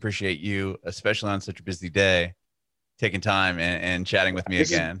really appreciate you, especially on such a busy day, taking time and chatting with me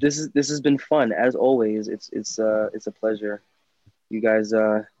again. This has been fun as always. It's a pleasure. You guys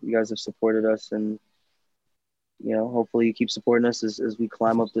have supported us, and you know, hopefully you keep supporting us as we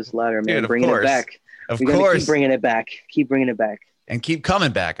climb up this ladder, man. Dude, bringing it back. Of course. Keep bringing it back. And keep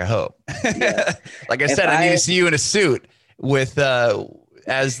coming back, I hope. Yeah. Like I said, I need to see you in a suit with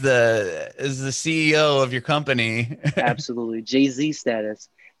as the CEO of your company. Absolutely. Jay-Z status.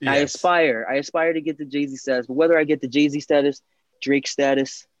 Yes. I aspire to get the Jay-Z status, but whether I get the Jay-Z status, Drake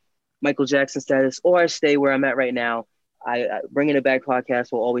status, Michael Jackson status, or I stay where I'm at right now, I Bringing It Back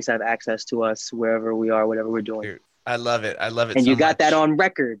podcast will always have access to us wherever we are, whatever we're doing. Dude, I love it. And you got that on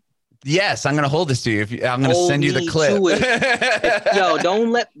record. Yes, I'm gonna hold this to you. I'm gonna send you the clip. Yo,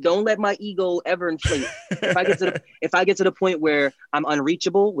 don't let my ego ever inflate. If I get to the point where I'm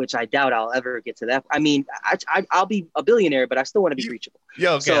unreachable, which I doubt I'll ever get to that. I mean, I'll be a billionaire, but I still want to be reachable.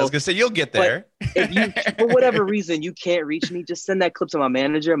 Yo, okay, so, I was gonna say you'll get there. If you, for whatever reason, you can't reach me, just send that clip to my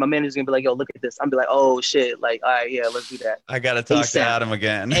manager. My manager's gonna be like, "Yo, look at this." I'm be like, "Oh shit!" Like, all right, yeah, let's do that. I gotta talk to Adam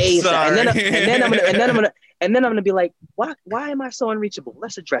again. Sorry. And then I'm gonna be like, why am I so unreachable?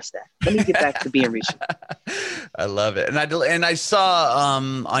 Let's address that. Let me get back to being reachable. I love it. And I saw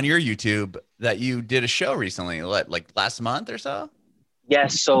on your YouTube that you did a show recently, like last month or so.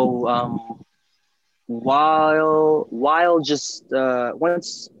 Yes. So while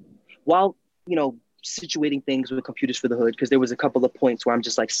you know, situating things with Computers for the Hood, because there was a couple of points where I'm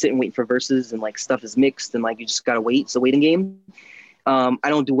just like sitting waiting for verses and like stuff is mixed and like you just gotta wait. It's a waiting game. I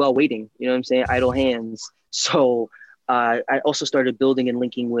don't do well waiting. You know what I'm saying? Idle hands. So I also started building and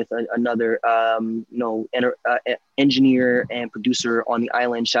linking with another engineer and producer on the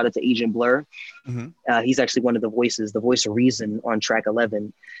island. Shout out to Agent Blur. Mm-hmm. He's actually one of the voice of reason on track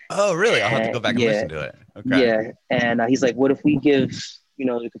 11. Oh, really? I'll have to go back and listen to it. Okay. Yeah. And he's like, what if we give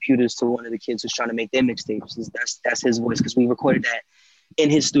the computers to one of the kids who's trying to make their mixtapes. That's his voice, because we recorded that in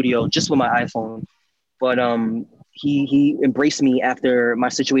his studio just with my iPhone. But he embraced me after my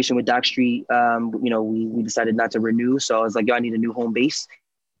situation with Doc Street. We decided not to renew, so I was like, yo, I need a new home base.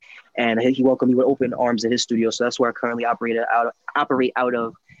 And he welcomed me with open arms in his studio. So that's where I currently operate out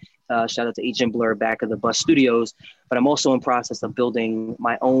of. Shout out to Agent Blur, back of the bus studios. But I'm also in process of building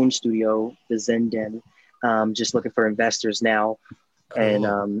my own studio, the Zen Den. Just looking for investors now. Cool.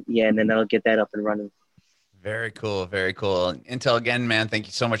 And and then I'll get that up and running. Very cool. Very cool. iNTeLL, again, man, thank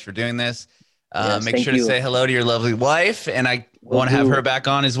you so much for doing this. Yes, make sure to say hello to your lovely wife. And I want to have her back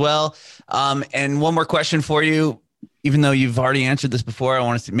on as well. And one more question for you. Even though you've already answered this before, I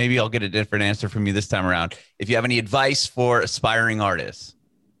want to see, maybe I'll get a different answer from you this time around. If you have any advice for aspiring artists.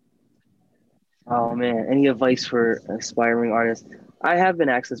 Oh man, any advice for aspiring artists? I have been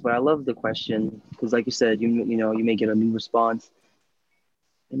asked this, but I love the question because, like you said, you may get a new response.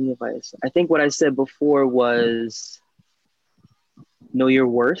 Any advice? I think what I said before was know your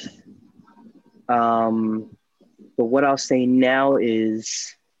worth. But what I'll say now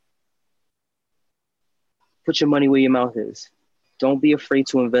is put your money where your mouth is. Don't be afraid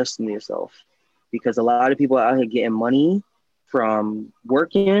to invest in yourself, because a lot of people are out here getting money from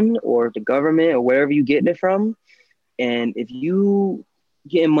working or the government or wherever you getting it from. And if you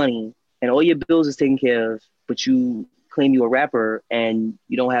getting money and all your bills is taken care of, but you claim you a rapper and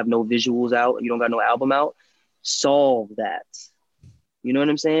you don't have no visuals out, you don't got no album out, solve that. You know what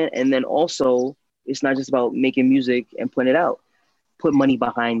I'm saying? And then also, it's not just about making music and putting it out. Put money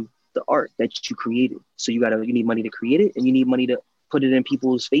behind the art that you created. So you need money to create it, and you need money to put it in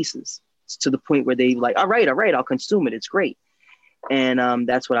people's faces to the point where they like, all right, I'll consume it. It's great. And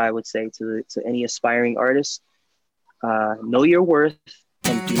that's what I would say to any aspiring artist. Know your worth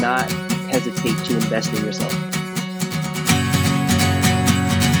and do not hesitate to invest in yourself.